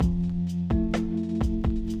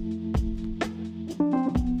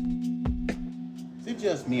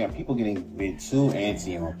just me? Are people getting a bit too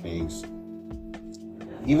antsy on things?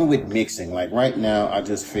 Even with mixing, like right now, I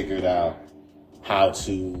just figured out how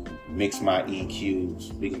to mix my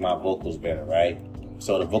EQs, make my vocals better, right?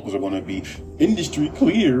 So the vocals are going to be industry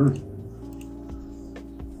clear.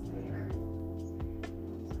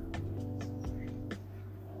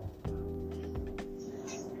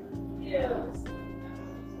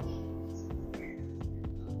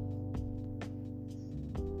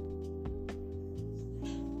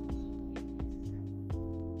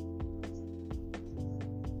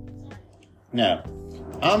 Now,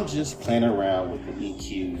 I'm just playing around with the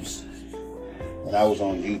EQs when I was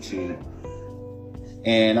on YouTube,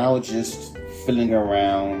 and I was just fiddling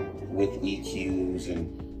around with EQs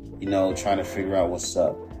and, trying to figure out what's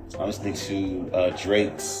up. So I'm listening to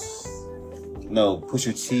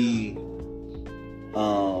Pusha T,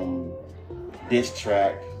 diss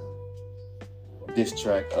track,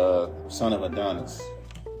 Son of Adonis,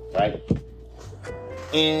 right?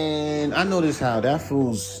 And I noticed how that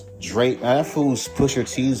fool's Pusha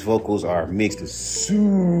T's vocals are mixed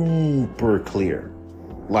super clear.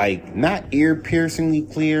 Like, not ear-piercingly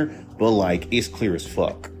clear, but like, it's clear as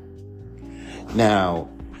fuck. Now,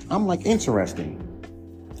 I'm like, interesting.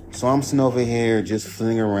 So I'm sitting over here just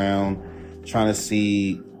flinging around, trying to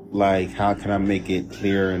see, like, how can I make it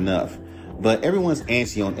clear enough? But everyone's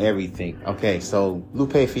antsy on everything. Okay, so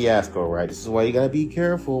Lupe Fiasco, right? This is why you gotta be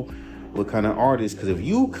careful what kind of artist, because if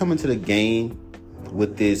you come into the game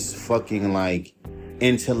with this fucking like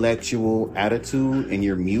intellectual attitude in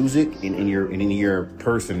your music and in your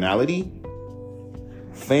personality,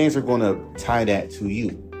 fans are gonna tie that to you,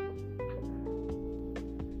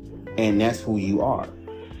 and that's who you are.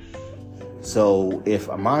 So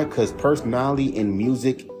because personality and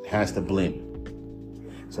music has to blend.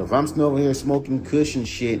 So if I'm sitting over here smoking kush and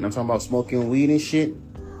shit, and I'm talking about smoking weed and shit,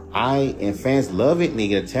 and fans love it and they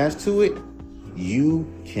get attached to it, you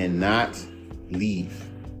cannot leave.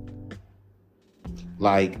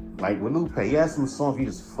 Like with Lupe, he has some songs you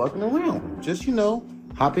just fucking around. Just,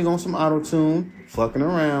 hopping on some auto-tune, fucking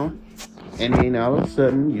around, and then all of a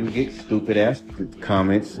sudden you get stupid ass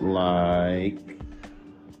comments like,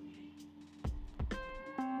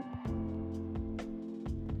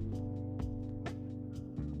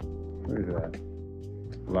 what is that?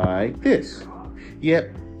 Like this.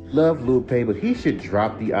 Yep, love Lupe, but he should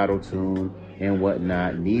drop the auto-tune and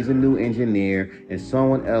whatnot. Needs a new engineer and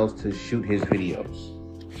someone else to shoot his videos.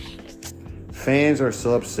 Fans are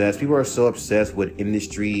so obsessed. People are so obsessed with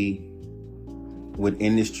industry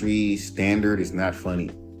standard. It's not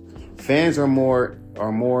funny. Fans are more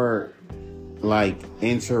like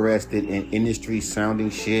interested in industry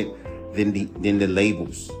sounding shit than the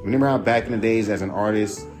labels. Remember how back in the days as an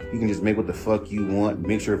artist, you can just make what the fuck you want,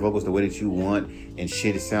 mix your vocals the way that you want, and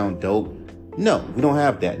shit, it sound dope? No, we don't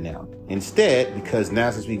have that now. Instead, because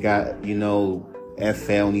now since we got,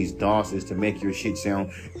 FL and these DOSes to make your shit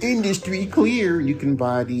sound industry clear, you can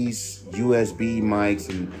buy these USB mics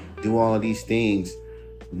and do all of these things.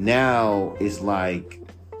 Now it's like,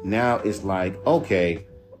 okay.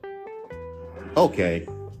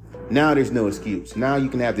 Now there's no excuse. Now you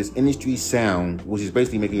can have this industry sound, which is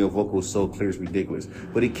basically making your vocals so clear it's ridiculous.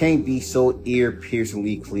 But it can't be so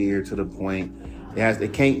ear-piercingly clear to the point.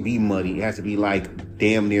 It can't be muddy. It has to be like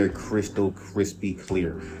damn near crystal crispy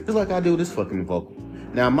clear. Just like I do this fucking vocal.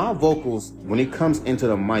 Now my vocals, when it comes into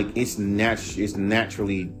the mic, it's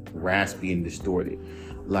naturally raspy and distorted.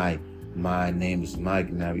 Like, my name is Mike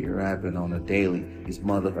and I be rapping on a daily. It's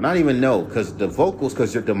motherfucker. I don't even know, because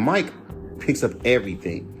the mic picks up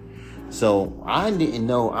everything. So I didn't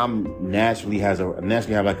know I'm naturally have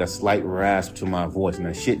like a slight rasp to my voice, and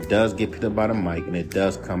that shit does get picked up by the mic and it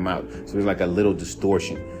does come out. So there's like a little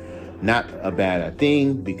distortion. Not a bad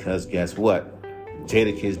thing, because guess what?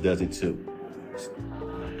 Jadakiss does it too.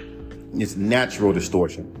 It's natural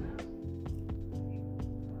distortion.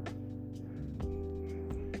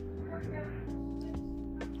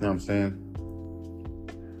 You know what I'm saying?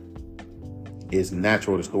 It's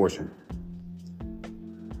natural distortion.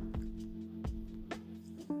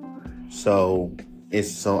 So I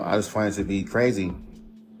just find it to be crazy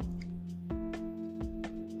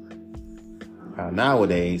how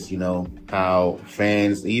nowadays, how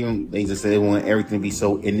fans, they just say they want everything to be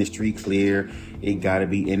so industry clear. It gotta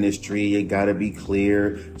be industry, it gotta be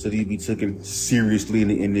clear, so that you be taken seriously in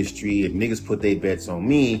the industry. If niggas put their bets on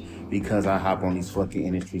me because I hop on these fucking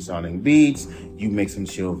industry sounding beats, you make some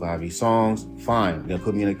chill vibey songs, fine, they'll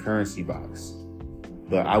put me in a Currency box.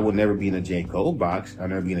 But I would never be in a J. Cole box. I'll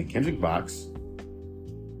never be in a Kendrick box.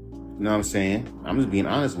 You know what I'm saying? I'm just being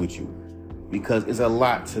honest with you. because it's a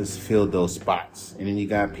lot to fill those spots. And then you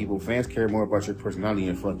got fans care more about your personality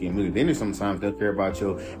and fucking music. Then sometimes they'll care about if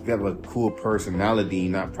you have a cool personality,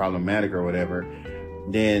 not problematic or whatever,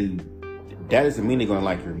 then that doesn't mean they're gonna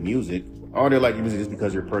like your music. Or they like your music just because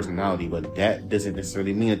of your personality, but that doesn't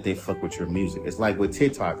necessarily mean that they fuck with your music. It's like with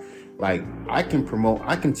TikTok. Like, I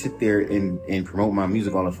can sit there and promote my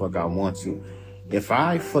music all the fuck I want to. If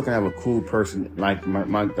I fucking have a cool person, like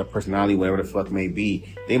my personality, whatever the fuck may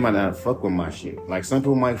be, they might not fuck with my shit. Like, some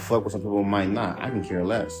people might fuck with, some people might not. I can care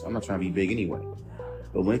less. I'm not trying to be big anyway.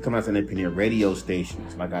 But when it comes out to independent radio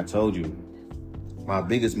stations, like I told you, my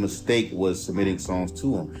biggest mistake was submitting songs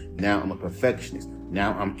to them. Now I'm a perfectionist.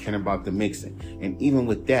 Now I'm caring about the mixing. And even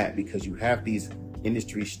with that, because you have these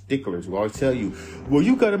industry sticklers who always tell you, well,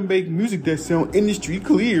 you gotta make music that sound industry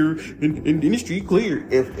clear and industry clear.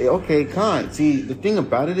 Okay, see, the thing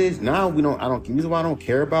about it is now this is why I don't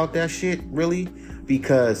care about that shit really,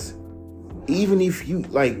 because even if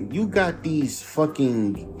you got these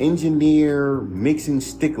fucking engineer mixing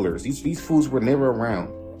sticklers, these fools were never around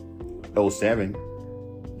 07.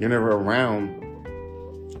 They're never around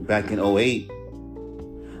back in 08.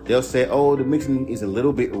 They'll say, oh, the mixing is a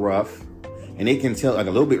little bit rough. And they can tell, like,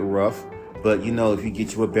 a little bit rough. But, you know, if you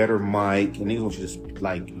get you a better mic, and they want you to just,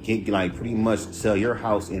 get pretty much sell your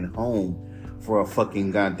house and home for a fucking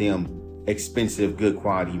goddamn expensive, good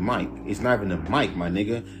quality mic. It's not even a mic, my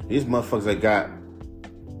nigga. These motherfuckers that got,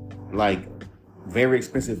 very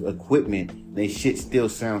expensive equipment, they shit still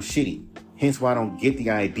sound shitty. Hence why I don't get the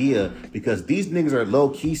idea, because these niggas are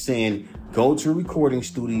low-key saying, go to a recording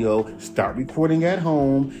studio, start recording at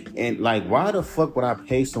home, and why the fuck would I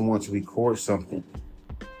pay someone to record something?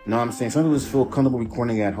 You know what I'm saying? Some people just feel comfortable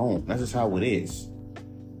recording at home. That's just how it is.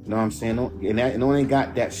 You know what I'm saying? And only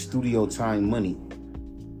got that studio time money.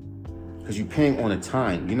 Because you're paying on a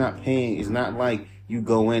time. You're not paying, it's not like you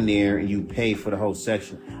go in there and you pay for the whole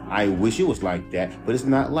section. I wish it was like that, but it's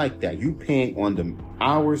not like that. You paying on the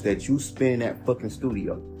hours that you spend in that fucking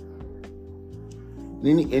studio.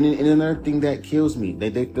 And another thing that kills me,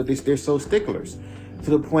 they're so sticklers to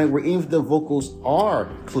the point where even if the vocals are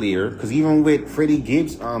clear, because even with Freddie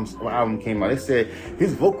Gibbs' album came out, they said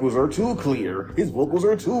his vocals are too clear, his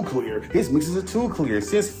mixes are too clear.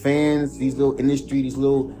 Since fans, these little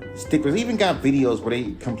sticklers, even got videos where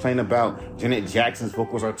they complain about Janet Jackson's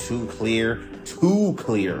vocals are too clear,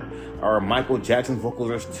 or Michael Jackson's vocals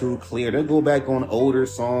are too clear. They'll go back on older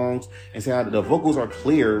songs and say how the vocals are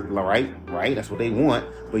clear, right? That's what they want,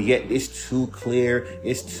 but yet it's too clear.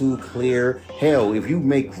 Hell, if you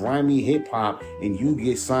make grimy hip hop and you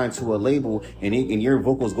get signed to a label and your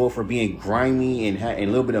vocals go for being grimy and a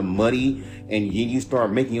little bit of muddy, and you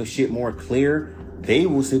start making your shit more clear, they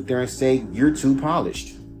will sit there and say you're too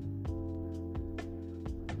polished.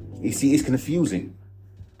 You see, it's confusing.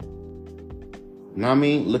 You know what I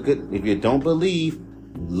mean? If you don't believe,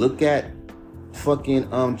 look at fucking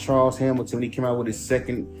Charles Hamilton when he came out with his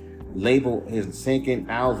second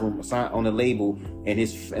album on the label, and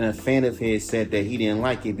a fan of his said that he didn't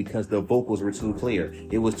like it because the vocals were too clear.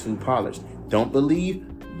 It was too polished. Don't believe?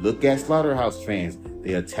 Look at Slaughterhouse fans.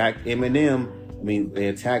 They attacked Eminem.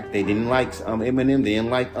 They didn't like Eminem. They didn't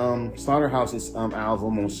like Slaughterhouse's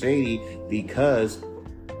album on Shady because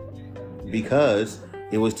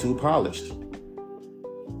it was too polished.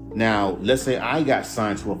 Now, let's say I got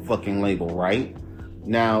signed to a fucking label, right?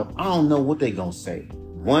 Now, I don't know what they gonna say.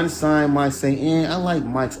 One side might say, I like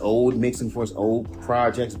Mike's old mixing for his old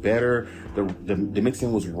projects better. The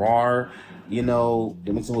mixing was raw, the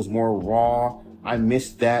mixing was more raw. I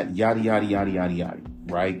missed that, yada, yada, yada, yada, yada,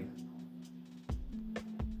 right?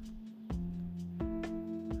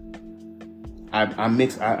 I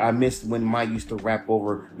missed when Mike used to rap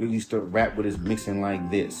with his mixing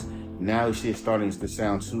like this. Now shit's starting to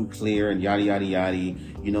sound too clear and yada, yada, yada. It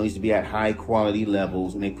used to be at high quality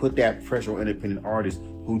levels, and they put that pressure on independent artists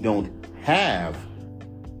who don't have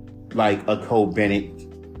a Cole Bennett.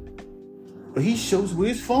 But he shows with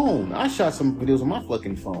his phone. I shot some videos on my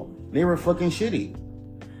fucking phone. They were fucking shitty.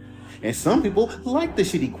 And some people like the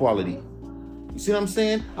shitty quality. You see what I'm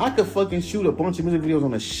saying? I could fucking shoot a bunch of music videos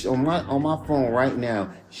on my phone right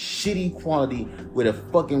now, shitty quality with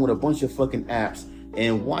a bunch of fucking apps,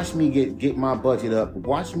 and watch me get my budget up.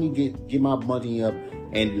 Watch me get my money up,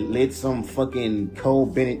 and let some fucking Cole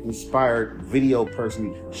Bennett inspired video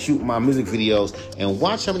person shoot my music videos, and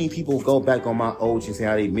watch how many people go back on my old and say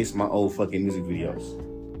how they miss my old fucking music videos.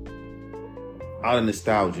 Out of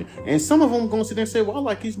nostalgia, and some of them gonna sit there and say, "Well, I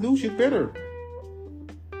like his new shit better."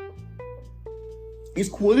 It's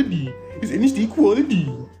quality. It's industry quality.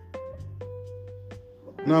 You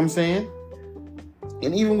know what I'm saying?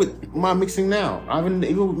 And even with my mixing now,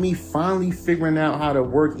 even with me finally figuring out how to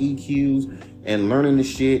work EQs and learning the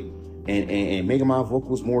shit and making my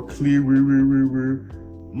vocals more clear,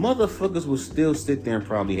 motherfuckers will still sit there and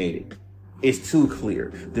probably hate it. It's too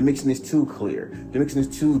clear. The mixing is too clear. The mixing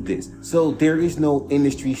is too this. So there is no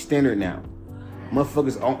industry standard now.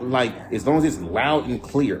 Motherfuckers, like, as long as it's loud and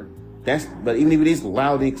clear. But even if it is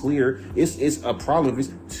loud and clear, it's a problem if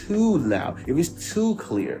it's too loud, if it's too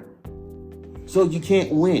clear. So you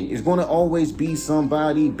can't win. It's going to always be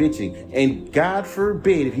somebody bitching. And God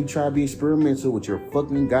forbid, if you try to be experimental with your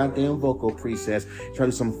fucking goddamn vocal presets, try to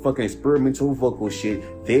do some fucking experimental vocal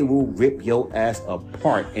shit, they will rip your ass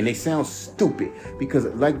apart. And they sound stupid. Because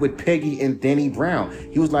like with Peggy and Danny Brown,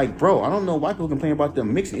 he was like, bro, I don't know why people complain about the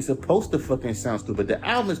mixing. It's supposed to fucking sound stupid. The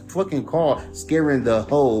album is fucking called Scaring the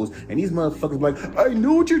Hoes. And these motherfuckers like, I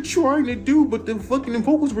know what you're trying to do, but the fucking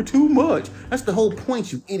vocals were too much. That's the whole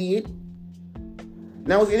point, you idiot.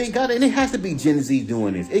 Now, it has to be Gen Z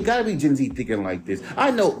doing this. It gotta be Gen Z thinking like this. I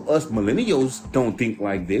know us millennials don't think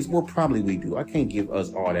like this. Well, probably we do. I can't give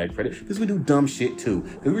us all that credit because we do dumb shit too.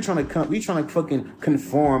 Because we're trying to fucking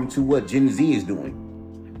conform to what Gen Z is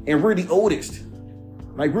doing. And we're the oldest.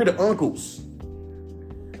 Like, we're the uncles.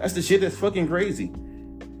 That's the shit that's fucking crazy.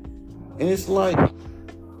 And it's like,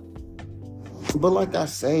 but like I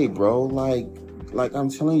say, bro, like I'm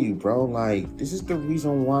telling you, bro, like, this is the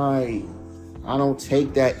reason why I don't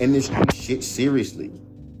take that industry shit seriously.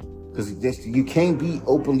 Because you can't be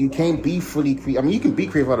open, you can't be fully creative. I mean, you can be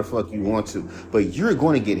creative how the fuck you want to, but you're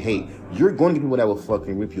going to get hate. You're going to get people that will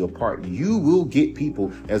fucking rip you apart. You will get people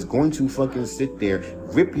that's going to fucking sit there,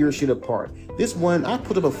 rip your shit apart. This one, I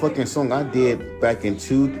put up a fucking song I did back in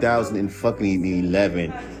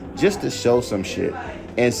 2011 just to show some shit.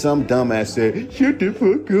 And some dumbass said, shut the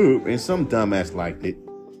fuck up. And some dumbass liked it.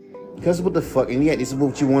 Because what the fuck, and yet this is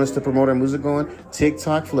what you want us to promote our music on?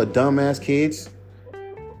 TikTok full of dumbass kids.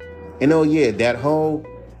 And oh yeah, that whole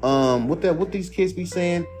what these kids be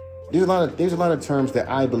saying? There's a lot of terms that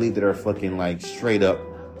I believe that are fucking like straight up.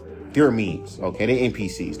 They're memes, okay? They're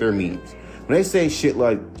NPCs, they're memes. When they say shit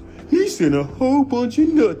like, he said a whole bunch of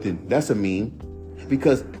nothing, that's a meme.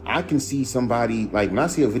 Because I can see somebody, like when I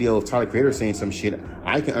see a video of Tyler Creator saying some shit,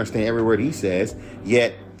 I can understand every word he says,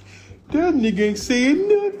 yet that nigga ain't saying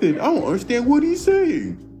nothing. I don't understand what he's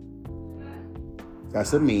saying.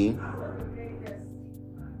 That's a meme.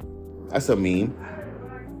 That's a meme.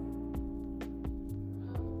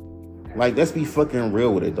 Like, let's be fucking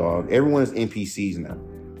real with it, dog. Everyone is NPCs now.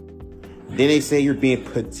 Then they say you're being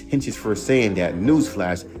pretentious for saying that.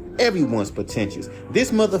 Newsflash, everyone's pretentious.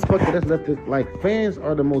 This motherfucker that's left it, like, fans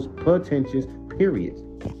are the most pretentious, period.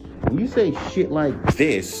 When you say shit like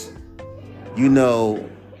this, you know,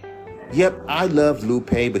 yep, I love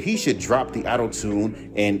Lupe, but he should drop the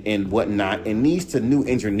auto-tune and whatnot and needs to new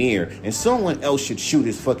engineer, and someone else should shoot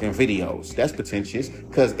his fucking videos. That's pretentious,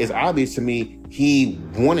 because it's obvious to me he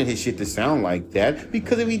wanted his shit to sound like that,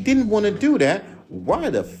 because if he didn't want to do that, why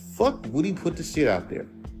the fuck would he put the shit out there?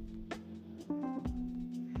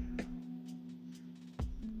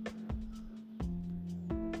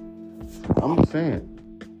 I'm just saying.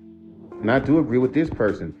 And I do agree with this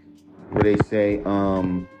person where they say,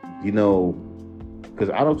 you know, because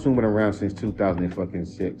auto-tune been around since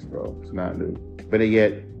 2006, bro. It's not new. Better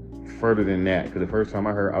yet, further than that, because the first time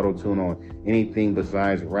I heard auto-tune on anything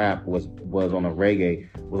besides rap was on a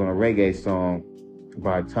reggae song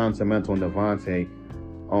by Ton Cemento and Devontae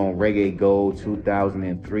on Reggae Gold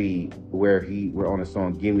 2003, where we're on the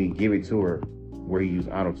song Give It To Her, where he used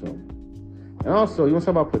auto-tune. And also, you want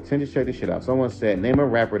to talk about potential? Check this shit out. Someone said, name a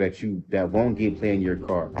rapper that won't get played in your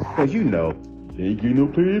car. Because you know, they ain't getting no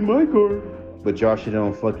play in my car. But y'all shit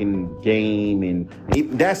on fucking Game, and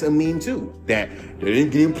that's a meme too. That they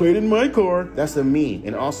ain't getting played in my car. That's a meme.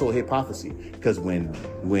 And also a hypocrisy. Because when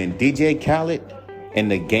DJ Khaled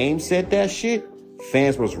and the Game said that shit,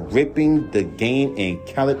 fans was ripping the Game and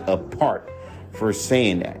Khaled apart for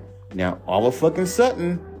saying that. Now, all of fucking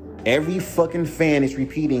sudden, every fucking fan is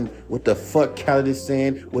repeating what the fuck Khaled is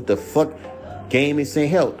saying, what the fuck Game is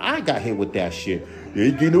saying. Hell, I got hit with that shit. They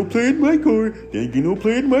ain't getting no play in my car. They ain't getting no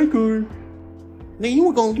play in my car. Now you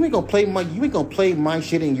ain't gonna play my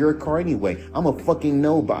shit in your car anyway. I'm a fucking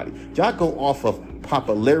nobody. Y'all go off of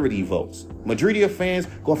popularity votes. Majority of fans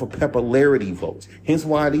go off of popularity votes. Hence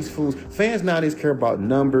why these fans nowadays care about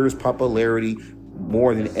numbers, popularity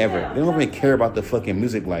more than ever. They don't even care about the fucking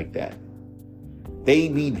music like that. They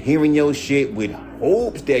be hearing your shit with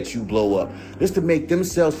hopes that you blow up, just to make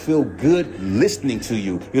themselves feel good listening to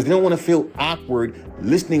you, because they don't want to feel awkward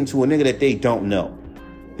listening to a nigga that they don't know.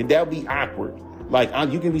 Then that would be awkward. Like,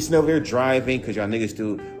 you can be sitting over there driving because y'all niggas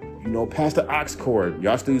do You know, past the aux cord.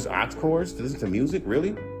 Y'all still use aux cords to listen to music?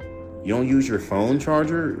 Really? You don't use your phone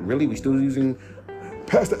charger? Really? We still using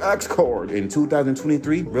past the aux cord in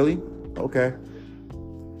 2023? Really? Okay.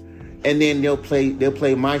 And then they'll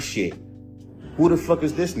play my shit. Who the fuck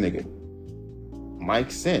is this nigga?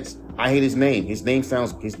 Mike Sense. I hate his name. His name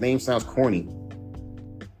sounds corny.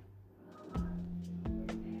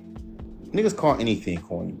 Niggas call anything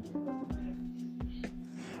corny.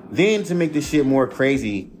 Then to make this shit more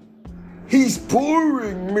crazy, he's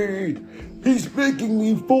boring me. He's making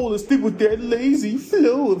me fall asleep with that lazy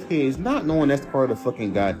flow of his. Not knowing that's part of the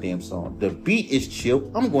fucking goddamn song. The beat is chill.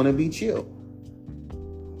 I'm gonna be chill.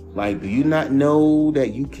 Like, do you not know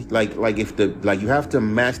that you you have to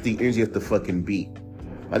match the energy of the fucking beat?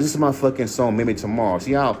 Like, this is my fucking song, Maybe Tomorrow.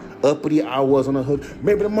 See how uppity I was on the hook?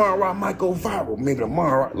 Maybe tomorrow I might go viral. Maybe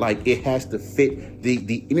tomorrow, like, it has to fit.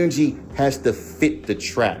 The energy has to fit the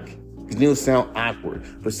track. It'll sound awkward.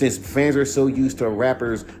 But since fans are so used to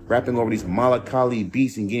rappers rapping over these Malakali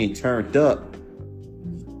beats and getting turned up,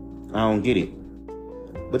 I don't get it.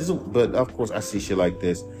 But of course, I see shit like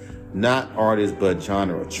this. Not artists, but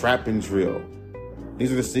genre. Trap and drill.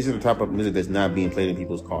 These are the type of music that's not being played in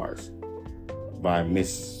people's cars. By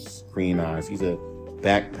Miss Green Eyes. He's a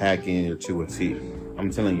backpacking to a T. I'm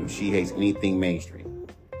telling you, she hates anything mainstream.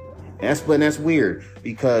 And that's weird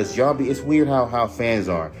because it's weird how fans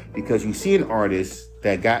are, because you see an artist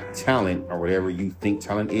that got talent or whatever you think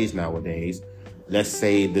talent is nowadays. Let's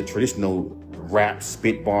say the traditional rap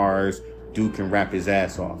spit bars, dude can rap his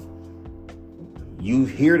ass off. You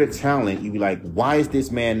hear the talent, you be like, why is this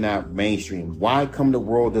man not mainstream? Why come the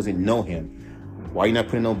world doesn't know him? Why you not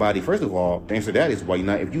putting nobody? First of all, the answer to that is why you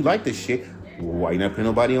not. If you like this shit, why you not putting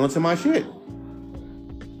nobody onto my shit?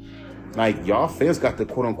 Like, y'all fans got the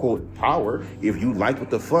quote unquote power. If you like what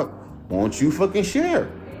the fuck, won't you fucking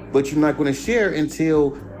share? But you're not going to share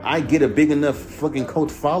until I get a big enough fucking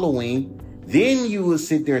cult following. Then you will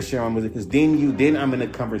sit there and share my music, because then I'm in the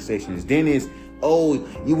conversations. Then it's, oh,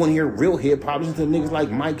 you want to hear real hip hop? Listen to niggas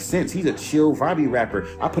like Mike Sense. He's a chill, vibey rapper.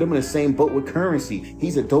 I put him in the same boat with Currency.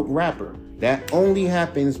 He's a dope rapper. That only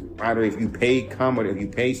happens either if you pay comedy, if you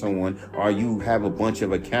pay someone, or you have a bunch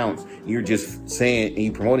of accounts, you're just saying and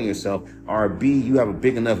you promoting yourself, or B, you have a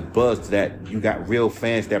big enough buzz that you got real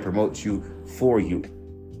fans that promote you for you.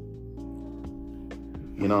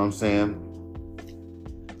 You know what I'm saying?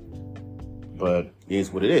 But it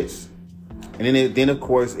is what it is. And then of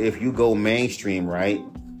course, if you go mainstream, right?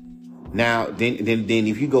 Now, then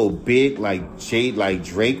if you go big, like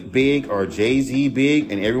Drake big or Jay-Z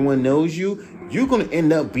big, and everyone knows you, you're going to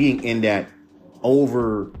end up being in that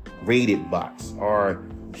overrated box, or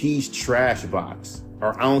he's trash box,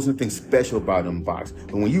 or I don't see anything special about him box.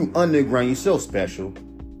 But when you underground, you're so special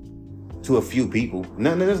to a few people.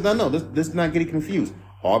 Let's not get it confused.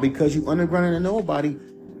 All because you underground and nobody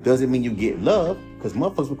doesn't mean you get love, because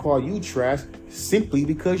motherfuckers will call you trash simply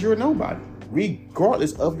because you're a nobody.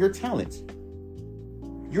 Regardless of your talent.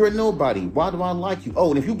 You're a nobody. Why do I like you? Oh,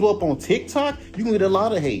 and if you blow up on TikTok, you can get a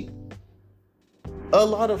lot of hate. A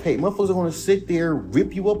lot of hate. Motherfuckers are going to sit there,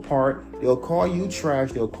 rip you apart. They'll call you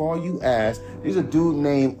trash. They'll call you ass. There's a dude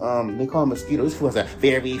named, they call him Mosquito. This fool has a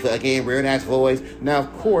very fucking weird ass voice. Now,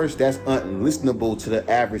 of course, that's unlistenable to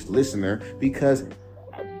the average listener, because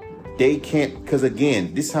they can't, because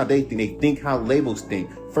again, this is how they think. They think how labels think.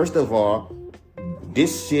 First of all,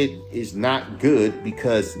 this shit is not good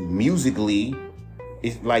because musically,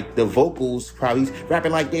 it's like the vocals probably he's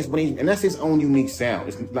rapping like this, and that's his own unique sound.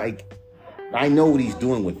 It's like, I know what he's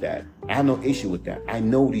doing with that. I have no issue with that. I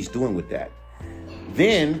know what he's doing with that.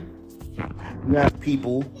 Then you have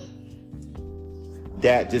people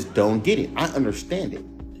that just don't get it. I understand it.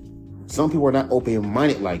 Some people are not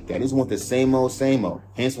open-minded like that. They just want the same old.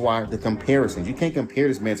 Hence why the comparisons. You can't compare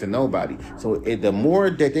this man to nobody. So the more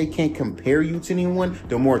that they can't compare you to anyone,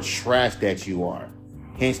 the more trash that you are.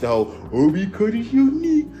 Hence the whole, oh, because it's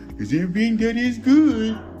unique, does it mean that it's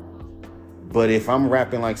good? But if I'm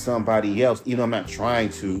rapping like somebody else, even though I'm not trying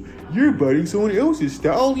to, you're biting someone else's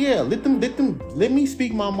style. Oh yeah, let me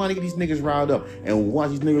speak my mind and get these niggas riled up. And watch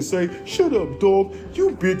these niggas say, shut up, dog.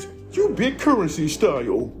 You bit Currency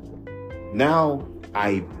style. Now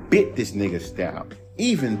I bit this nigga style,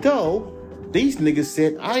 even though these niggas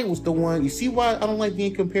said I was the one. You see why I don't like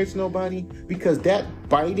being compared to nobody? Because that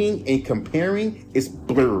biting and comparing is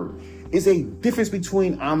blurred. It's a difference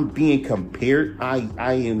between I'm being compared, I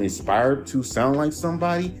am inspired to sound like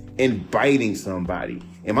somebody, and biting somebody.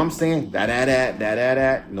 Am I saying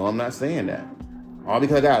that? No, I'm not saying that. All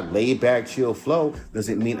because I got laid back, chill flow,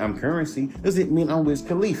 doesn't mean I'm Currency. Doesn't mean I'm Wiz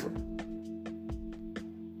Khalifa.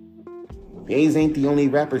 These ain't the only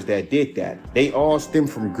rappers that did that. They all stem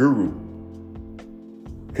from Guru.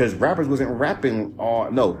 Because rappers wasn't rapping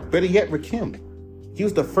better yet, Rakim. He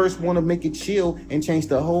was the first one to make it chill and change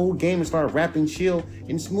the whole game and start rapping chill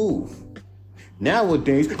and smooth.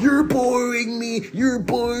 Nowadays, you're boring me, you're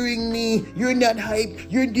not hype,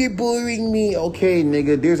 you're boring me. Okay,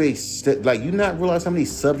 nigga, you not realize how many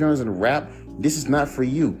subgenres in rap? This is not for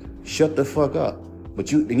you. Shut the fuck up. But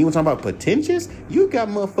you want to talk about pretentious? You got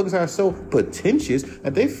motherfuckers that are so pretentious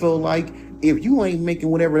that they feel like if you ain't making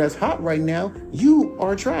whatever that's hot right now, you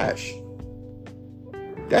are trash.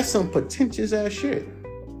 That's some pretentious ass shit.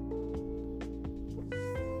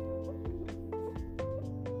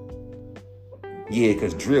 Yeah,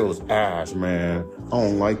 because drill is ass, man. I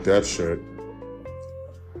don't like that shit.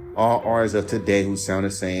 All artists of today who sound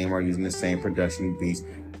the same are using the same production beats.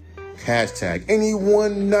 Hashtag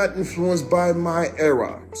anyone not influenced by my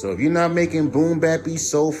era. So if you're not making boom bappy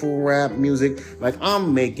soulful rap music like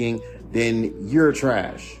I'm making, then you're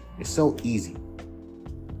trash. It's so easy.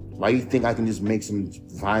 Why do you think I can just make some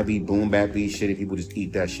vibey boom bappy shit if people just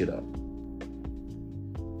eat that shit up?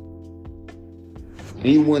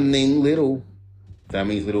 Anyone named Little, that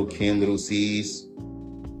means Little Kim, Little C's.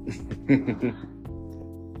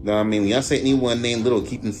 No, I mean, when y'all say anyone named Little,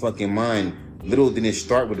 keep in fucking mind, Little didn't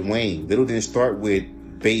start with Wayne. Little didn't start with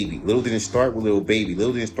Baby. Little didn't start with Little Baby.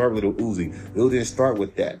 Little didn't start with Little Uzi. Little didn't start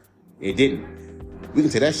with that. It didn't. We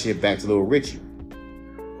can take that shit back to Little Richie.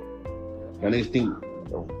 Y'all niggas think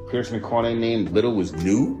Pierce McCartney named Little was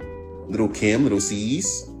new? Little Kim, Little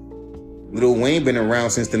C's. Little Wayne been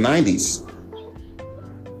around since the 90s.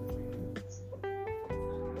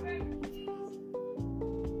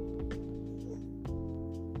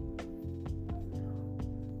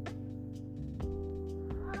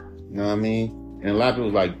 You know what I mean? And a lot of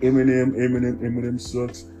people like, Eminem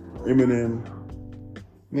sucks. Eminem. I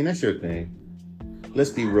mean, that's your thing. Let's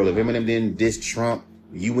be real. If Eminem didn't diss Trump,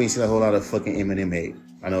 you ain't seen a whole lot of fucking Eminem hate.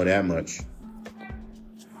 I know that much.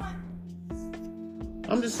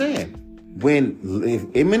 I'm just saying. When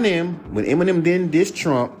Eminem didn't diss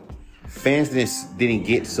Trump, fans didn't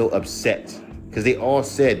get so upset. Because they all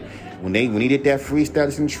said, when he did that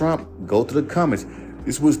freestyle in Trump, go to the comments.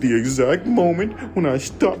 This was the exact moment when I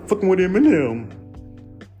stopped fucking with Eminem.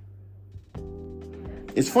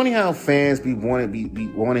 It's funny how fans be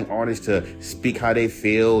wanting artists to speak how they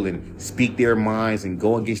feel and speak their minds and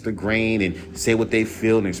go against the grain and say what they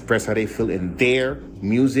feel and express how they feel in their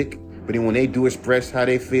music. But then when they do express how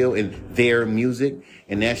they feel in their music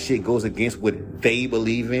and that shit goes against what they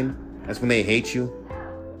believe in, that's when they hate you.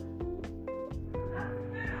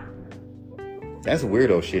 That's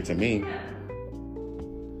weirdo shit to me.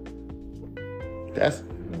 That's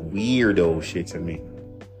weirdo shit to me.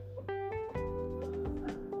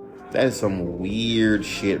 That is some weird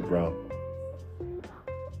shit, bro.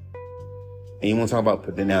 And you want to talk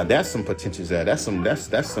about now? That's some potential. That's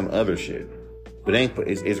some other shit. But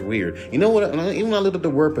it's weird. You know what? Even when I look at the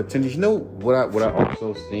word potential, you know what I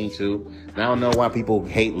also seen too. And I don't know why people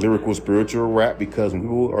hate lyrical spiritual rap, because when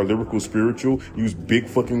people are lyrical spiritual, use big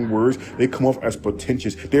fucking words, they come off as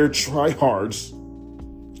pretentious. They're tryhards.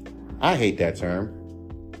 I hate that term.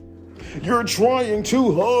 You're trying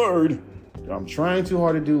too hard. I'm trying too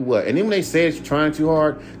hard to do what? And then when they say it's trying too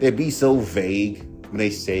hard, they be so vague when they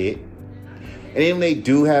say it. And then when they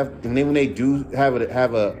do have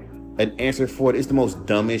an answer for it, it's the most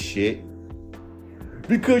dumbest shit.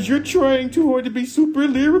 Because you're trying too hard to be super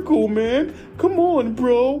lyrical, man. Come on,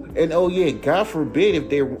 bro. And oh yeah, God forbid if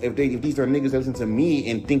these are niggas that listen to me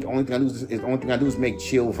and think the only thing I do is make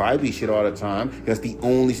chill vibey shit all the time. That's the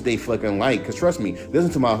only shit they fucking like. Cause trust me,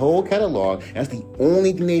 listen to my whole catalog. That's the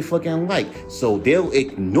only thing they fucking like. So they'll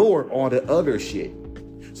ignore all the other shit.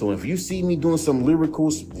 So if you see me doing some lyrical,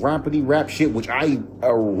 rappity rap shit, which I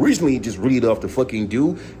originally just really love to fucking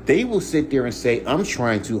do, they will sit there and say, I'm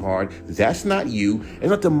trying too hard. That's not you. It's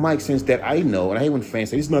not the Mike Sense that I know. And I hate when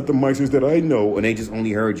fans say, it's not the Mike Sense that I know. And they just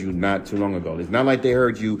only heard you not too long ago. It's not like they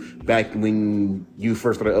heard you back when you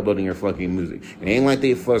first started uploading your fucking music. It ain't like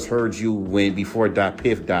they first heard you before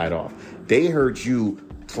Piff died off. They heard you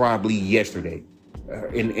probably yesterday.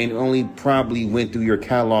 And only probably went through your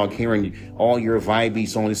catalog hearing all your vibey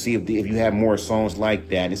songs to see if you have more songs like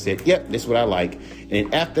that and said, yep, that's what I like.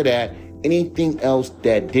 And after that, anything else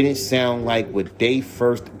that didn't sound like what they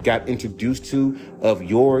first got introduced to of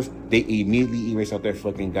yours, they immediately erase out their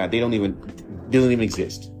fucking god. They don't even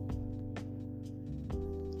exist.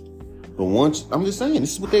 But once, I'm just saying,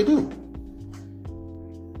 this is what they do.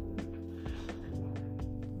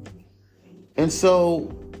 And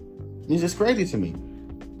so it's just crazy to me.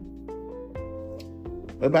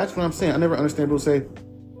 But that's what I'm saying. I never understand people say,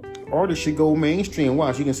 artists should go mainstream.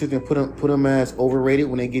 Watch, you can sit there and put them as overrated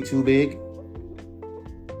when they get too big.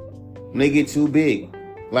 When they get too big.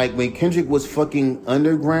 Like when Kendrick was fucking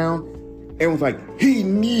underground, everyone's like, he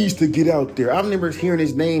needs to get out there. I remember hearing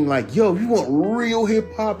his name like, yo, you want real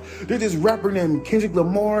hip hop? There's this rapper named Kendrick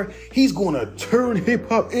Lamar. He's gonna turn hip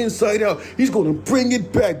hop inside out. He's gonna bring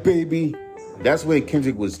it back, baby. That's when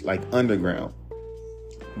Kendrick was like underground.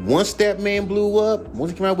 Once that man blew up, when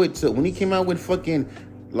he came out with fucking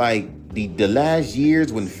like the last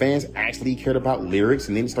years when fans actually cared about lyrics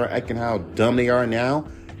and then start acting how dumb they are now.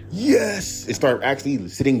 Yes, it started actually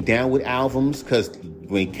sitting down with albums, because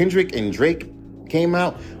when Kendrick and Drake came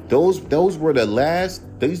out, those were the last,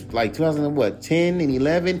 these like 2010 and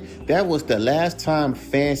 11, that was the last time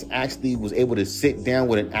fans actually was able to sit down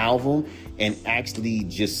with an album and actually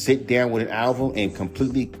just sit down with an album and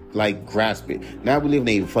completely like grasp it. Now we live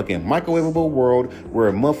in a fucking microwavable world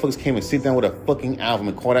where motherfuckers came and sit down with a fucking album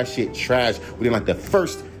and call that shit trash within like the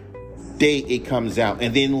first day it comes out,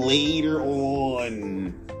 and then later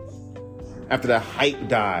on, after the hype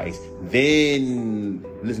dies, then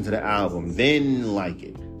listen to the album, then like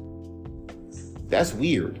it. That's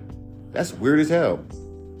weird. That's weird as hell.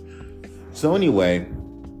 So anyway,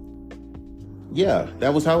 yeah,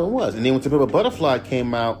 that was how it was. And then when To Pimp a Butterfly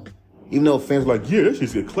came out, even though fans were like, yeah, that's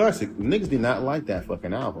just a classic, niggas did not like that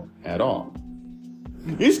fucking album at all.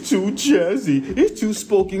 It's too jazzy. It's too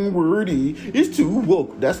spoken wordy. It's too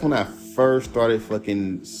woke. That's when I first started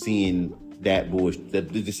fucking seeing that bullshit.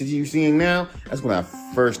 The shit you're seeing now, that's when I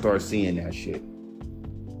first started seeing that shit.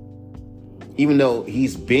 Even though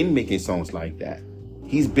he's been making songs like that.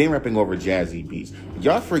 He's been rapping over jazzy beats.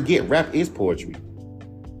 Y'all forget, rap is poetry.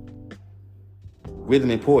 Rhythm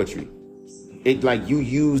and poetry. It like you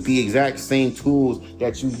use the exact same tools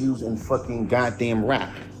that you use in fucking goddamn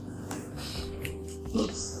rap.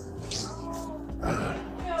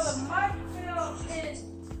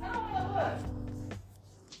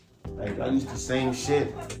 Like, I use the same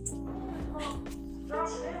shit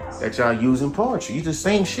that y'all use in poetry. Use the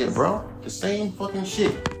same shit, bro. The same fucking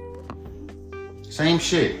shit. Same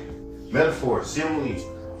shit. Metaphors, similes,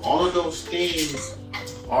 all of those things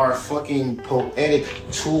are fucking poetic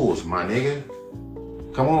tools, my nigga.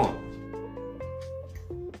 Come on.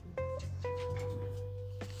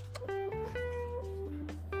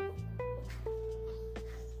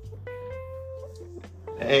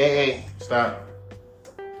 Hey, stop.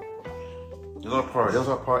 Those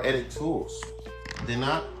are poetic tools. They're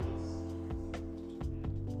not.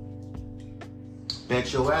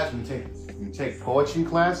 Bet your ass when you take poetry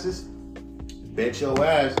classes, bet your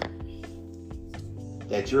ass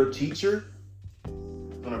that your teacher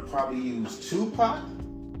gonna probably use Tupac,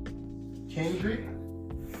 Kendrick,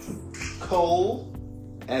 Cole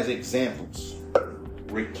as examples,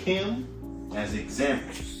 Rakim as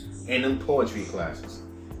examples in them poetry classes.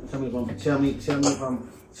 Tell me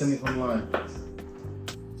if I'm lying.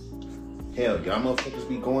 Hell, y'all motherfuckers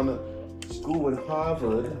be going to school in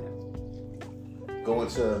Harvard, going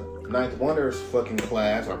to Ninth Wonder's fucking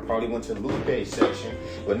class, or probably went to Lupe section,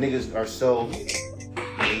 but niggas are so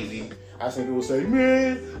lazy. I seen people say,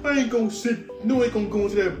 man, I ain't gonna go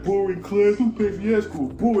into that boring class. Lupe Fiasco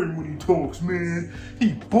boring when he talks, man.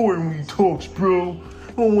 He boring when he talks, bro.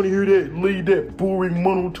 I don't want to hear that boring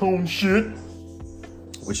monotone shit.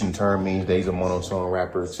 Which in turn means that he's a monotone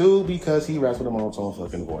rapper too, because he raps with a monotone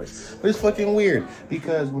fucking voice. But it's fucking weird,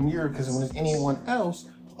 because when it's anyone else,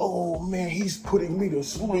 oh man, he's putting me to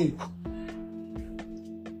sleep.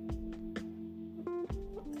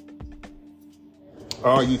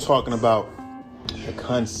 Are you talking about the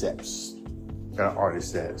concepts that an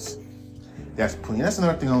artist says? That's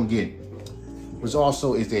another thing I don't get. Which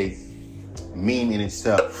also is a meme in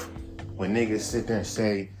itself. When niggas sit there and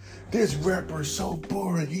say, this rapper is so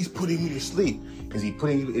boring, he's putting me to sleep.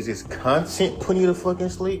 Is his content putting you to fucking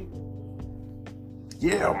sleep?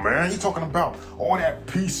 Yeah, man, you talking about all that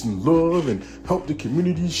peace and love and help the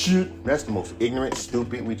community shit. That's the most ignorant,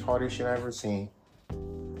 stupid, retarded shit I've ever seen.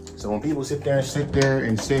 So when people sit there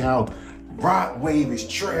and say how Rod Wave is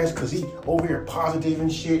trash because he over here positive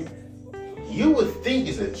and shit, you would think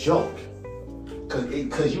it's a joke. Cause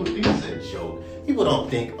you would think it's a joke. People don't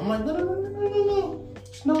think. I'm like, no.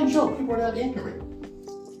 It's no joke. People are not ignorant.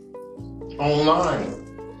 Online.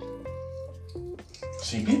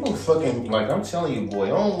 See, people fucking, like I'm telling you,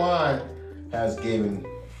 boy, online has given,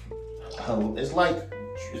 it's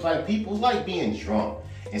like being drunk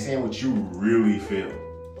and saying what you really feel.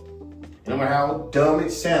 No matter how dumb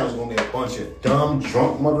it sounds, there's gonna be a bunch of dumb,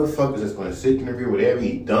 drunk motherfuckers that's gonna sit and agree with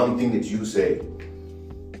every dumb thing that you say.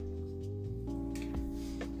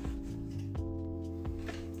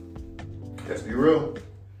 Let's be real.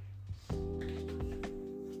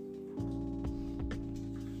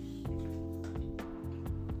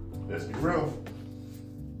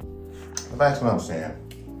 back to what I'm saying.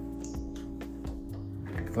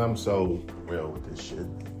 I'm so real with this shit.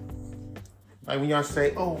 Like when y'all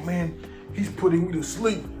say, oh man, he's putting me to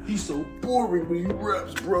sleep. He's so boring when he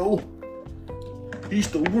raps, bro. He's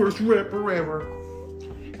the worst rapper ever.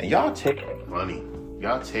 And y'all takes are funny.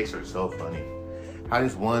 Y'all takes are so funny. How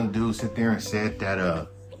this one dude sit there and said that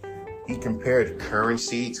he compared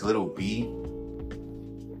Currency to Lil B.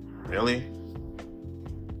 Really?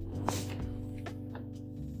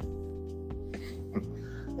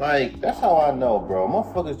 Like, that's how I know, bro.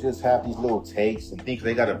 Motherfuckers just have these little takes and think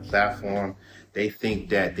they got a platform. They think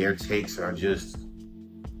that their takes are just,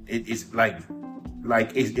 it's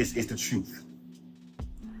the truth.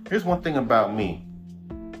 Here's one thing about me.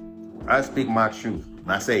 I speak my truth.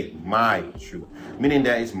 And I say my truth, meaning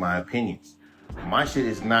that it's my opinions. My shit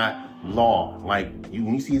is not law. Like,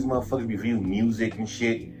 when you see these motherfuckers review music and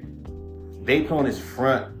shit, they put on this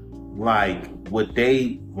front, like, when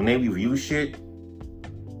they review shit,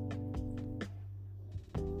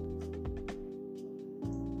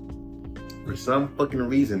 for some fucking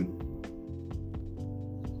reason,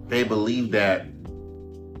 they believe that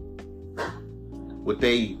what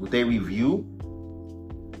they review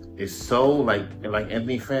is so like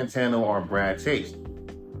Anthony Fantano or Brad Taste,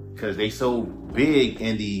 because they so big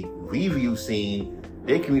in the review scene,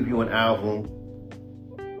 they can review an album,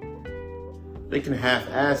 they can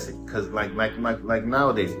half-ass it, because like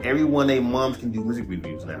nowadays, everyone they moms can do music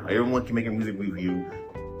reviews now. Everyone can make a music review.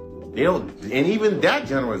 They don't, and even that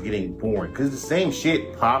genre is getting boring, because it's the same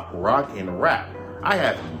shit, pop, rock, and rap. I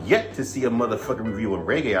have yet to see a motherfucking review of a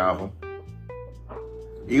reggae album,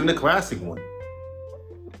 even the classic one.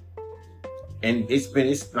 And it's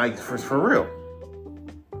like, for real.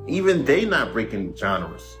 Even they not breaking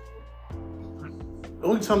genres.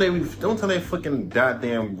 Don't tell they fucking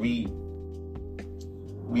goddamn review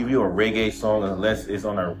a reggae song unless there's a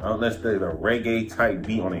reggae type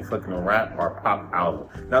beat on a fucking rap or pop album,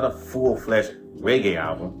 not a full-fledged reggae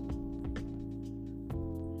album.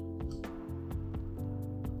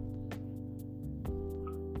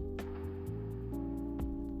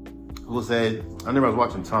 Who said? I remember I was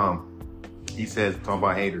watching Tom. He says, talking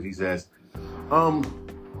about haters. He says,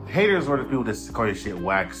 haters are the people that call your shit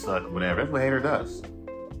whack, suck, whatever. That's what a hater does.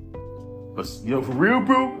 But for real,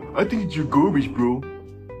 bro, I think it's your garbage, bro.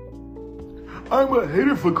 I'm a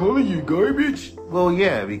hater for calling you garbage? Well,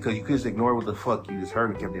 yeah, because you could just ignore what the fuck you just heard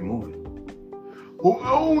and kept it moving. Well,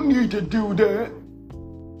 I don't need to do that.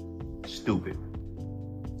 Stupid.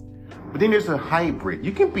 But then there's a hybrid.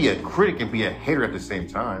 You can be a critic and be a hater at the same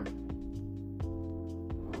time.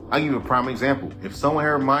 I'll give you a prime example. If someone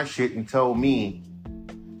heard my shit and told me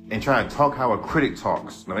and try to talk how a critic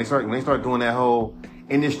talks, when they start doing that whole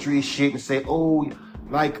industry shit and say, oh,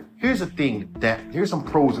 like, here's the thing, here's some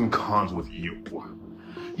pros and cons with you.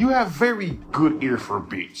 You have very good ear for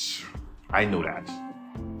beats. I know that.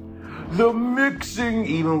 The mixing,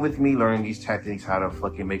 even with me learning these tactics, how to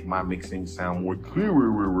fucking make my mixing sound more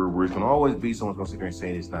clearer, it's gonna always be someone's gonna sit there and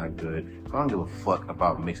say it's not good. So I don't give a fuck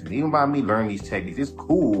about mixing. Even by me learning these techniques, it's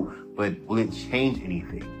cool, but will it change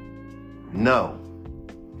anything? No.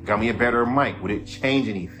 Got me a better mic, would it change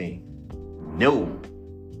anything? No.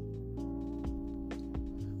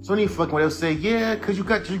 So any fucking they'll say, yeah, cause you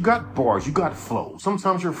got bars, you got flow.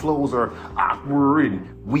 Sometimes your flows are awkward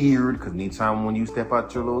and weird, cause anytime when you step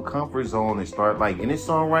out your little comfort zone and start like in this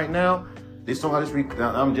song right now, this song I'm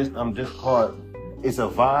just called, it's a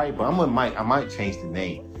vibe, but I might change the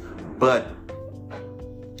name. But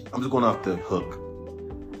I'm just going off the hook.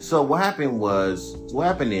 So what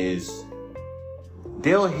happened is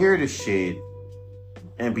they'll hear the shit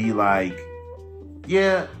and be like,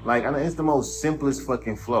 yeah, like, it's the most simplest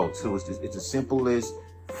fucking flow, too. It's the simplest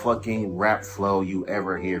fucking rap flow you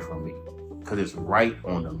ever hear from me. Cause it's right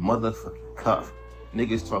on the motherfucking cuff.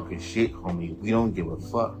 Niggas talking shit, homie. We don't give a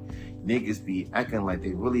fuck. Niggas be acting like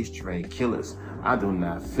they really straight killers. I do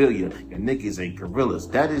not feel you. Your niggas ain't gorillas.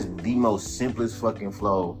 That is the most simplest fucking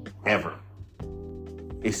flow ever.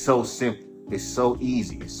 It's so simple. It's so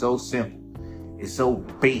easy. It's so simple. It's so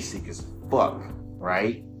basic as fuck,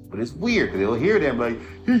 right? But it's weird, because they'll hear them like,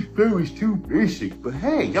 his flow is too basic. But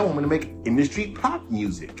hey, y'all want me to make industry pop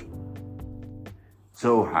music.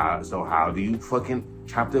 So how do you fucking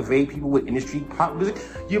captivate people with industry pop music?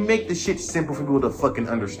 You make the shit simple for people to fucking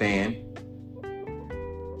understand.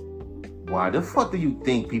 Why the fuck do you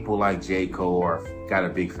think people like J. Cole got a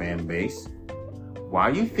big fan base?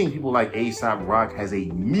 Why do you think people like A$AP Rock has a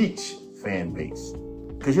niche fan base?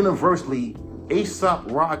 Because universally,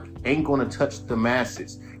 A$AP Rock ain't gonna touch the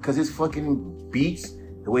masses. Because his fucking beats,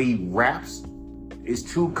 the way he raps, It's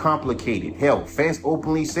too complicated. Hell, some fans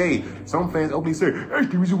openly say, that's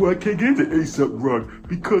the reason why I can't get into A$AP Rock,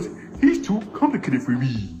 because he's too complicated for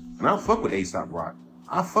me. And I fuck with A$AP Rock.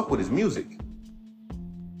 I fuck with his music.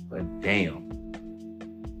 But damn.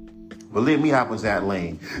 But let me hop into that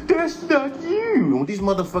lane. That's not you. What these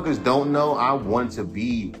motherfuckers don't know, I want to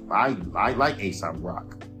be, I like A$AP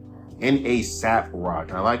Rock. And A$AP Rock.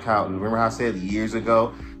 And I like how, remember how I said years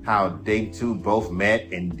ago, how they two both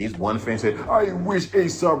met and this one fan said, I wish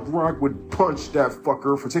A$AP Rock would punch that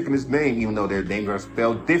fucker for taking his name, even though their names are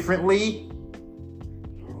spelled differently.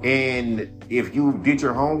 And if you did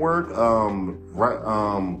your homework,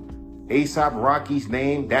 A$AP Rocky's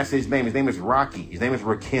name, that's his name. His name is Rocky. His name is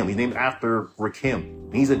Rakim. He's named after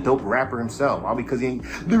Rakim. He's a dope rapper himself. All because he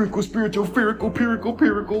ain't lyrical, spiritual,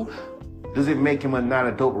 lyrical. Does it make him not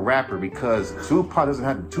a dope rapper? Because Tupac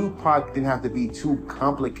didn't have to be too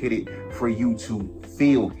complicated for you to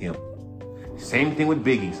feel him. Same thing with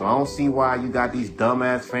Biggie. So I don't see why you got these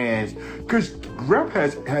dumbass fans. Because rap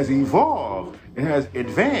has evolved. It has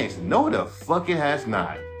advanced. No, the fuck it has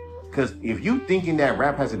not. Because if you thinking that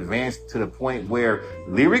rap has advanced to the point where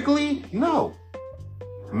lyrically, no.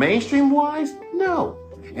 Mainstream wise, no.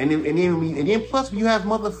 And then plus you have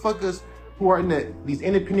motherfuckers who are in these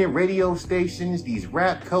independent radio stations, these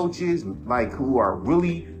rap coaches, like who are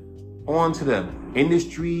really onto the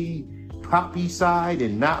industry poppy side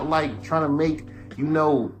and not like trying to make,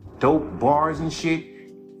 dope bars and shit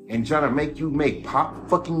and trying to make you make pop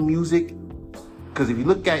fucking music. Because if you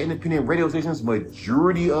look at independent radio stations,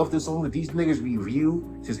 majority of the songs that these niggas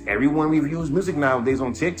review, since everyone reviews music nowadays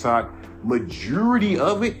on TikTok, majority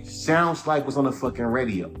of it sounds like what's on the fucking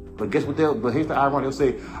radio. But guess what? But here's the irony. They'll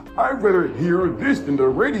say, I'd rather hear this than the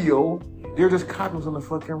radio. They're just copies on the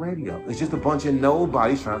fucking radio. It's just a bunch of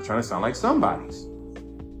nobodies trying to sound like somebodies.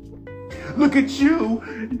 Look at you.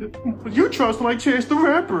 You trying to sound like Chance the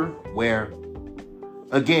Rapper. Where,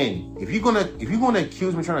 again, if you're gonna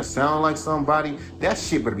accuse me trying to sound like somebody, that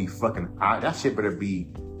shit better be fucking hot. That shit better be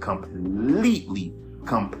completely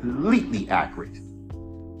accurate.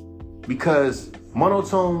 Because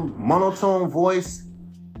monotone voice,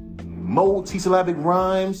 multi-syllabic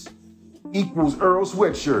rhymes equals Earl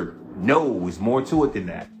Sweatshirt. No, it's more to it than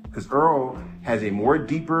that. Because Earl has a more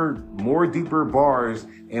deeper bars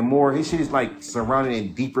and more, his shit is like surrounded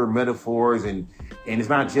in deeper metaphors and it's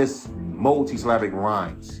not just multi-syllabic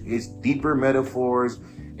rhymes. It's deeper metaphors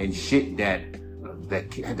and shit that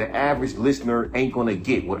the average listener ain't gonna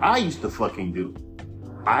get. What I used to fucking do.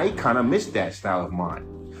 I kind of miss that style of mine.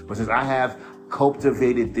 But since I have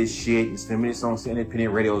cultivated this shit and sending this on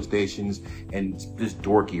independent radio stations and this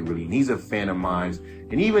dorky really, and he's a fan of mine.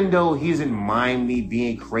 And even though he doesn't mind me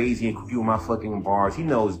being crazy and cookie with my fucking bars, he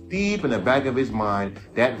knows deep in the back of his mind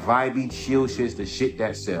that vibey chill shit's the shit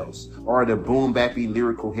that sells. Or the boom bappy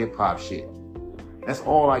lyrical hip hop shit. That's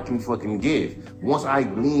all I can fucking give. Once I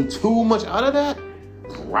lean too much out of that,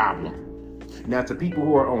 problem. Now to people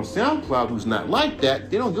who are on SoundCloud who's not like that,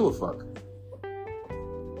 they don't give a fuck.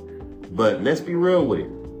 But let's be real with it.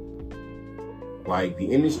 Like the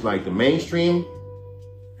industry, like the mainstream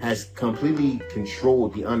has completely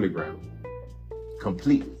controlled the underground.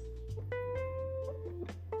 Completely.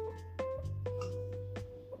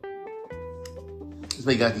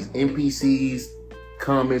 So you got these NPCs,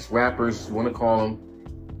 comics, rappers, you want to call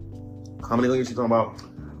them. Comedy like you're talking about,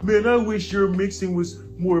 man, I wish your mixing was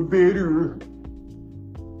more better.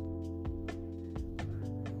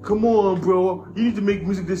 Come on, bro. You need to make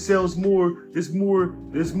music that sounds more, there's more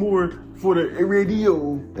for the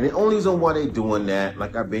radio. And the only reason why they're doing that,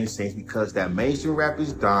 like I've been saying, is because that mainstream rap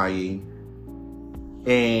is dying.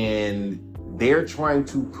 And they're trying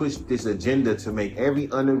to push this agenda to make every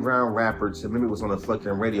underground rapper to mimic what's on the fucking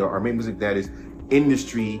radio or make music that is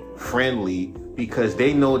industry friendly because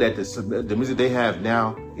they know that the music they have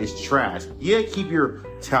now is trash. Yeah, keep your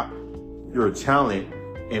talent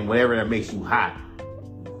and whatever that makes you hot.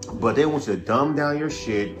 But they want you to dumb down your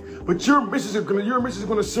shit. But your message is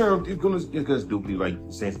gonna sound, it's gonna stupidly like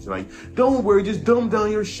saying something like, don't worry, just dumb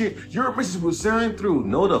down your shit. Your message will sound through.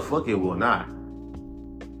 No, the fuck it will not.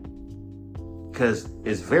 Because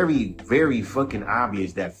it's very, very fucking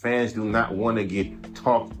obvious that fans do not want to get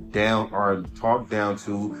talked down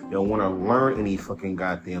to. They don't want to learn any fucking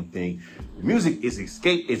goddamn thing. Music is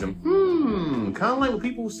escapism. Kind of like what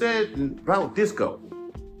people said about disco.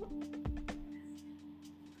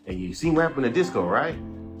 And you seen rap in the disco, right?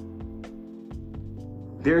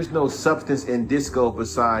 There's no substance in disco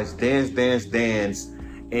besides dance, dance, dance.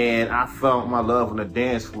 And I found my love on the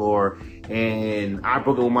dance floor. And I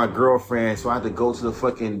broke up with my girlfriend, so I had to go to the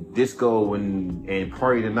fucking disco and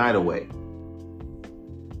party the night away.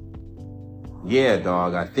 Yeah,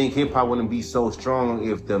 dog. I think hip hop wouldn't be so strong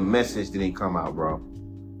if the message didn't come out, bro.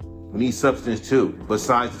 We need substance too.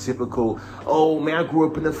 Besides the typical, oh man, I grew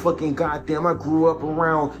up in the fucking goddamn, I grew up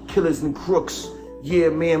around killers and crooks. Yeah,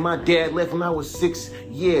 man, my dad left when I was 6.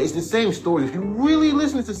 Yeah, it's the same stories. If you really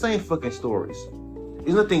listen, it's the same fucking stories.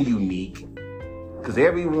 There's nothing unique. Because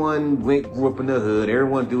everyone grew up in the hood.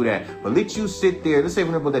 Everyone do that. But let you sit there. Let's say, for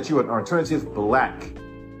example, that you're an alternative black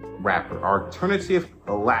rapper. Alternative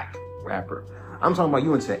black rapper. I'm talking about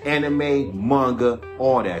you into anime, manga,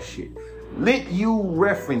 all that shit. Let you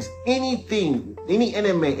reference anything, any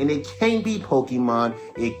anime, and it can't be Pokemon.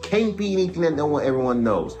 It can't be anything that everyone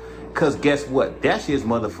knows. Because guess what? That shit is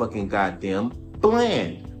motherfucking goddamn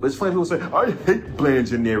bland. But it's funny people say, I hate bland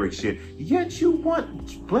generic shit. Yet you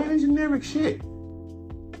want bland generic shit.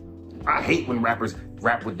 I hate when rappers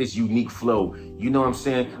rap with this unique flow. You know what I'm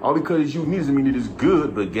saying? All because it's unique doesn't mean it is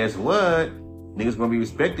good. But guess what? Niggas gonna be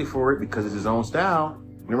respected for it because it's his own style.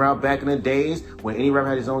 Remember back in the days when any rapper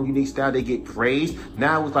had his own unique style, they get praised.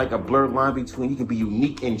 Now it's like a blurred line between you can be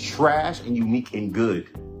unique and trash and unique and good.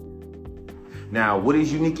 Now, what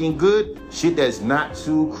is unique and good? Shit that's not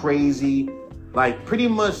too crazy. Like pretty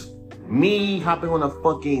much me hopping on a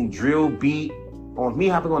fucking drill beat, or me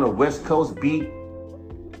hopping on a West Coast beat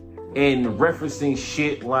and referencing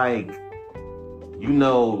shit like, you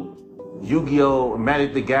know, Yu-Gi-Oh!,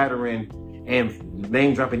 Magic the Gathering, and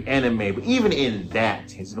name dropping anime. But even in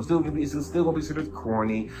that, it's still gonna be considered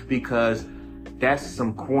corny because that's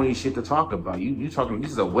some corny shit to talk about. You talking,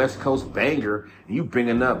 this is a West Coast banger, and you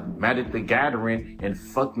bringing up Magic the Gathering and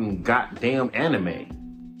fucking goddamn anime.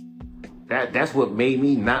 That's what made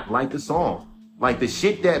me not like the song. Like the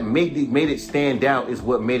shit that made it stand out is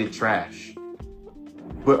what made it trash.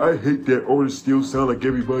 But I hate that artists still sound like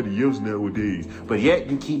everybody else nowadays. But yet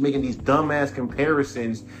you keep making these dumbass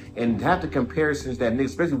comparisons, and half the comparisons that,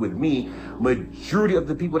 especially with me, majority of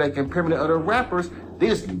the people that compare me to other rappers, they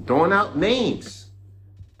just throwing out names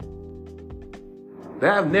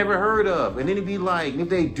that I've never heard of. And then it'd be like, if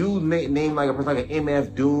they do name like a person like an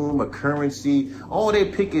MF Doom, a Currency, all they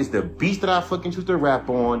pick is the beats that I fucking choose to rap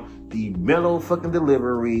on, the mellow fucking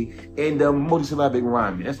delivery, and the multisyllabic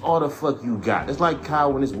rhyming. That's all the fuck you got. It's like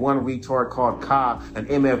Kyle when this one retard called Kyle an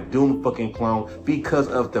MF Doom fucking clone because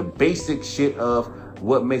of the basic shit of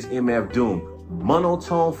what makes MF Doom.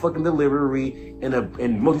 Monotone fucking delivery and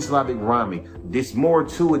multisyllabic rhyming. There's more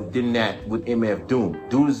to it than that with MF Doom.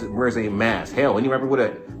 Dude wears a mask. Hell, any rapper with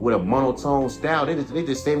a monotone style, they just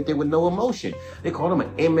the same thing with no emotion. They called him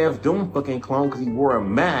an MF Doom fucking clone because he wore a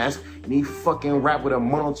mask and he fucking rapped with a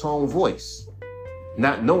monotone voice.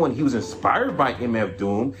 Not knowing he was inspired by MF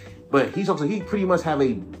Doom, but he pretty much have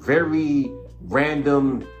a very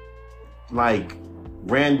random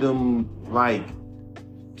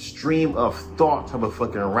stream of thought type of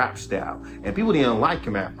fucking rap style. And people didn't like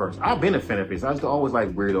him at first. I've been a fan of his. I used to always like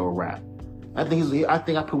weirdo rap. I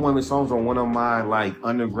think I put one of his songs on one of my like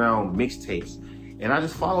underground mixtapes. And I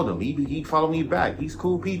just followed him. He followed me back. He's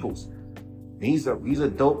cool peoples. And he's a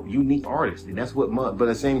dope, unique artist. And that's what, but at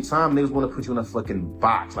the same time, niggas want to put you in a fucking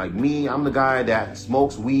box. Like me, I'm the guy that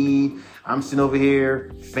smokes weed. I'm sitting over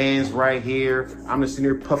here, fans right here. I'm just sitting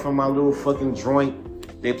here puffing my little fucking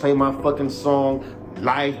joint. They play my fucking song.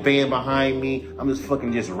 Live band behind me. I'm just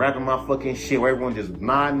rapping my fucking shit where everyone just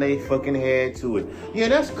nodding their fucking head to it. Yeah,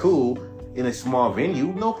 that's cool in a small venue.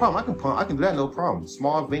 No problem. I can do that, no problem.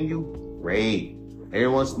 Small venue, great.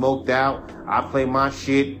 Everyone smoked out. I play my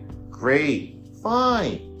shit, great.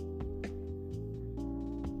 Fine.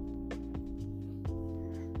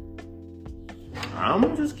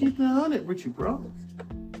 I'm just keeping it 100 with you, bro.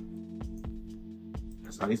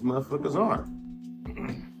 That's how these motherfuckers are.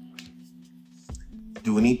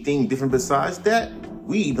 Do anything different besides that,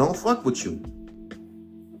 we don't fuck with you.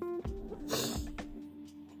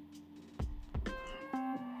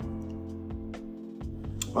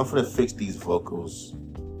 I'm gonna fix these vocals.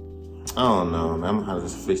 I don't know, man. I'm gonna have to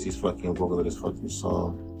just fix these fucking vocals of this fucking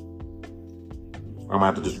song. I'm gonna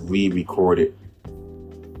have to just re-record it.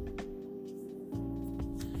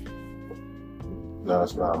 No,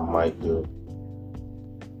 that's what I might do.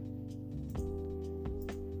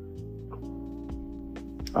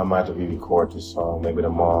 I might have to re-record this song maybe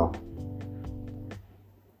tomorrow.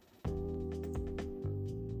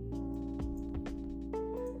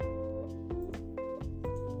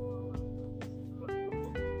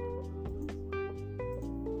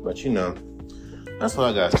 But you know, that's all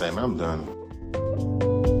I gotta say, man. I'm done.